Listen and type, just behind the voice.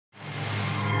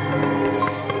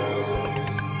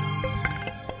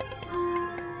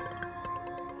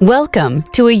Welcome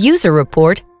to a user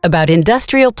report about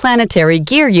industrial planetary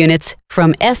gear units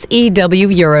from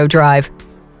SEW-EURODRIVE.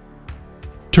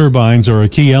 Turbines are a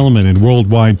key element in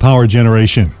worldwide power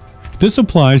generation. This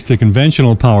applies to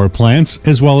conventional power plants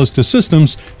as well as to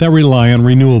systems that rely on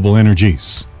renewable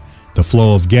energies. The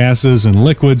flow of gases and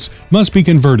liquids must be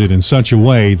converted in such a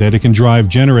way that it can drive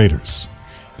generators.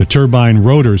 The turbine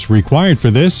rotors required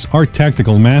for this are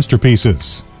technical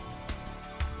masterpieces.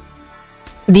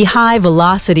 The high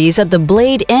velocities at the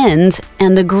blade ends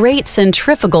and the great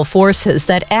centrifugal forces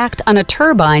that act on a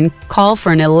turbine call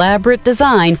for an elaborate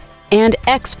design and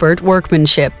expert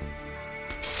workmanship.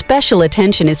 Special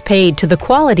attention is paid to the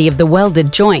quality of the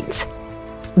welded joints.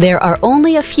 There are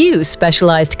only a few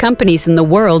specialized companies in the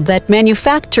world that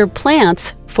manufacture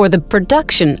plants for the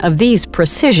production of these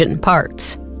precision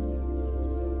parts.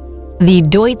 The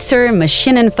Deutscher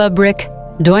Maschinenfabrik,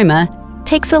 Deuma,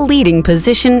 takes a leading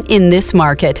position in this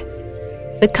market.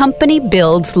 The company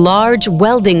builds large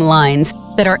welding lines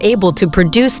that are able to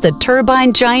produce the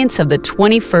turbine giants of the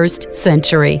 21st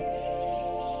century.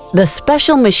 The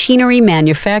special machinery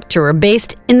manufacturer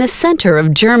based in the center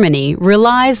of Germany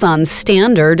relies on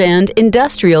standard and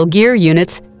industrial gear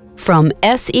units from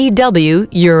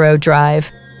SEW-EURODRIVE.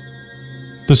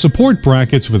 The support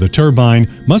brackets for the turbine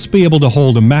must be able to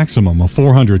hold a maximum of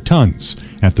 400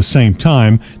 tons. At the same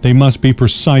time, they must be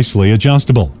precisely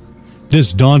adjustable.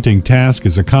 This daunting task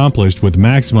is accomplished with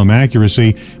maximum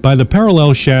accuracy by the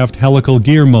parallel shaft helical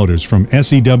gear motors from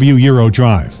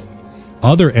SEW-EURODRIVE.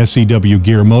 Other SEW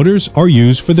gear motors are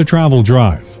used for the travel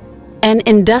drive. An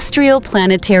industrial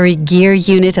planetary gear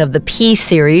unit of the P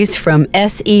series from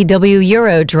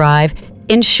SEW-EURODRIVE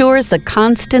ensures the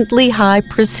constantly high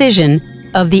precision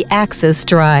of the axis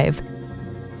drive.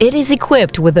 It is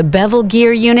equipped with a bevel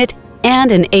gear unit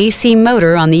and an AC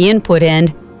motor on the input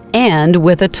end, and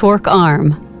with a torque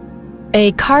arm.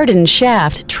 A cardan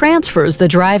shaft transfers the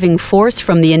driving force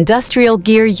from the industrial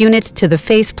gear unit to the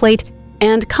faceplate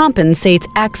and compensates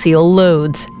axial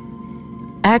loads.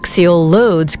 Axial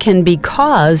loads can be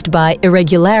caused by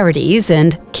irregularities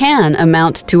and can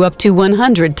amount to up to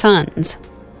 100 tons.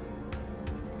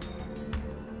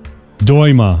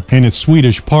 Deuma and its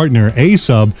Swedish partner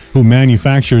SEW, who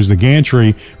manufactures the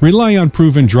gantry, rely on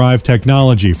proven drive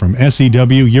technology from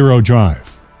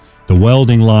SEW-EURODRIVE. The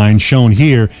welding line shown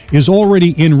here is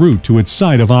already en route to its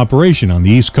site of operation on the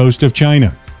east coast of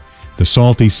China. The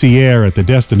salty sea air at the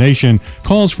destination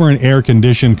calls for an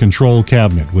air-conditioned control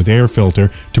cabinet with air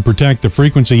filter to protect the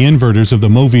frequency inverters of the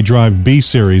MoviDrive B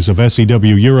series of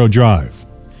SEW-EURODRIVE.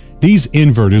 These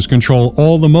inverters control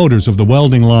all the motors of the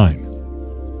welding line.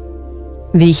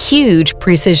 The huge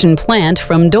precision plant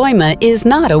from Deuma is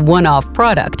not a one-off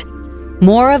product.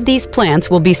 More of these plants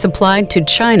will be supplied to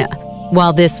China,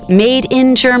 while this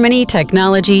made-in-Germany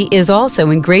technology is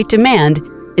also in great demand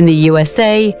in the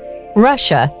USA,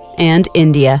 Russia, and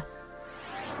India.